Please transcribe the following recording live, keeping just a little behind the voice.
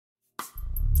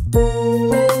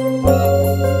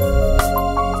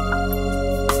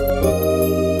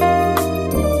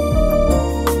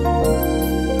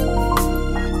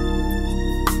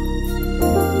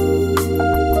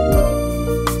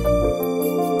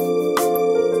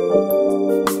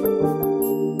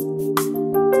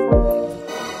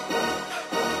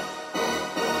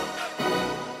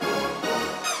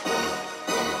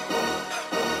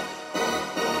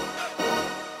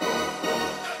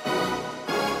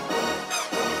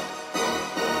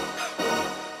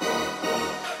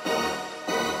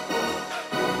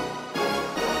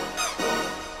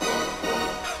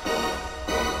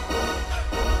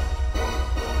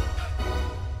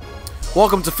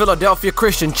Welcome to Philadelphia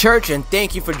Christian Church, and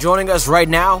thank you for joining us right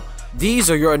now. These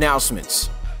are your announcements.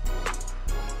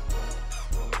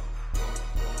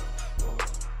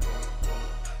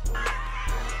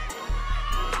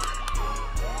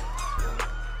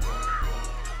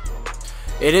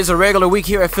 It is a regular week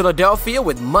here at Philadelphia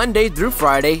with Monday through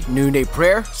Friday, noonday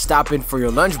prayer, stop in for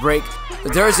your lunch break. The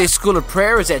Thursday School of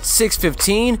Prayer is at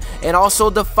 6:15, and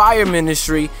also the Fire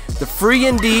Ministry, the Free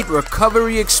Indeed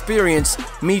Recovery Experience,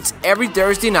 meets every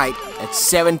Thursday night at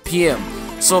 7 p.m.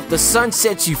 So if the sun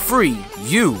sets you free,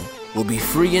 you will be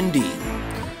free indeed.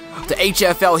 The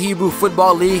HFL Hebrew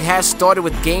Football League has started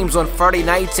with games on Friday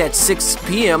nights at 6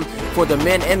 p.m. for the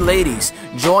men and ladies.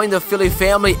 Join the Philly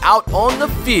family out on the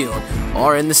field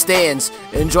or in the stands.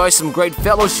 Enjoy some great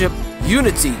fellowship,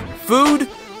 unity, food,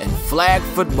 and flag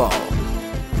football.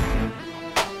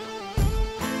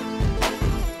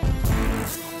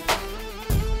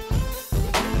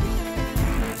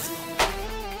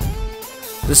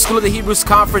 The School of the Hebrews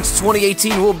Conference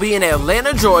 2018 will be in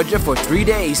Atlanta, Georgia for 3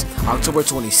 days, October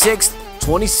 26th,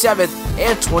 27th,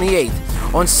 and 28th.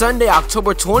 On Sunday,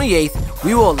 October 28th,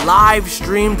 we will live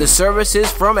stream the services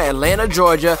from Atlanta,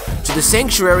 Georgia to the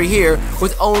sanctuary here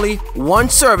with only one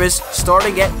service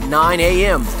starting at 9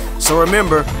 a.m. So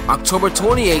remember, October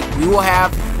 28th, we will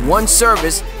have one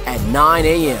service at 9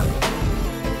 a.m.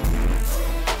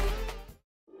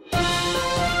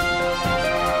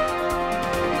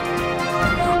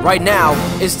 Right now,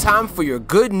 it's time for your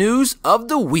good news of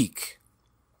the week.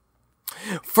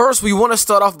 First, we want to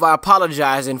start off by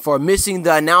apologizing for missing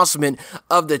the announcement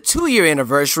of the 2-year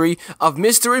anniversary of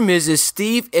Mr. and Mrs.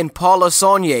 Steve and Paula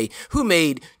Saunier, who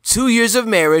made 2 years of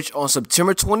marriage on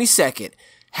September 22nd.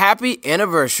 Happy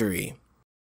anniversary.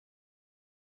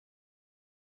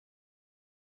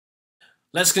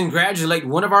 Let's congratulate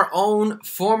one of our own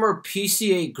former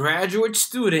PCA graduate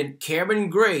student, Cameron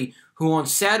Gray, who on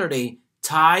Saturday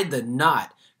tied the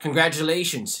knot.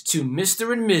 Congratulations to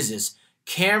Mr. and Mrs.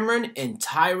 Cameron and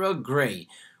Tyra Gray.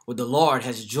 What the Lord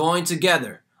has joined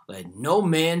together, let no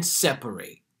man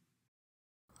separate.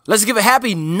 Let's give a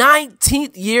happy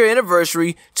 19th year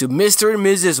anniversary to Mr. and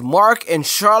Mrs. Mark and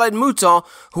Charlotte Mouton,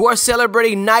 who are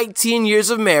celebrating 19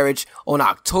 years of marriage on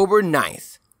October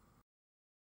 9th.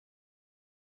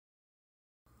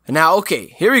 Now,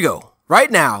 okay, here we go. Right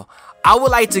now, I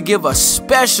would like to give a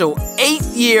special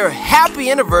 8-year happy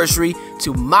anniversary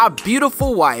to my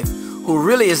beautiful wife, who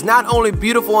really is not only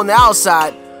beautiful on the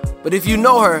outside, but if you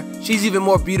know her, she's even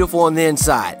more beautiful on the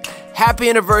inside.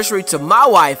 Happy anniversary to my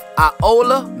wife,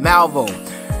 Iola Malvo.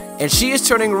 And she is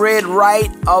turning red right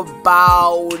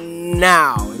about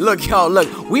now. Look, y'all,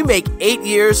 look, we make 8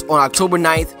 years on October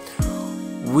 9th.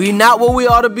 We not what we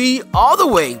ought to be all the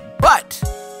way, but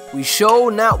we show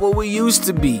not what we used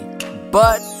to be,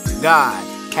 but God.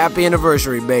 Happy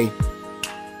anniversary, babe.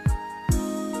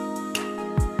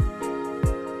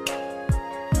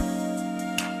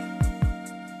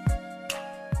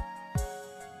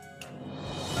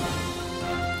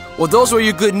 Well, those were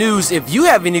your good news. If you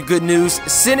have any good news,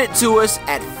 send it to us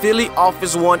at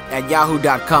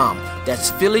phillyoffice1@yahoo.com.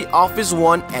 That's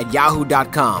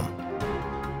phillyoffice1@yahoo.com.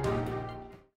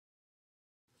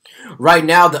 Right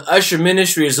now, the Usher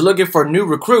Ministry is looking for new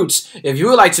recruits. If you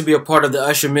would like to be a part of the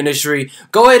Usher Ministry,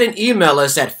 go ahead and email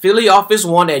us at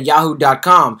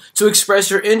phillyoffice1@yahoo.com to express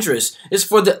your interest. It's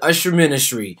for the Usher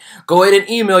Ministry. Go ahead and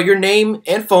email your name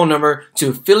and phone number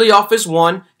to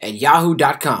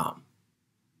phillyoffice1@yahoo.com.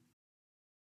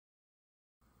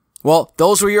 Well,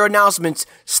 those were your announcements.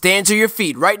 Stand to your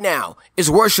feet right now. It's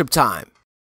worship time.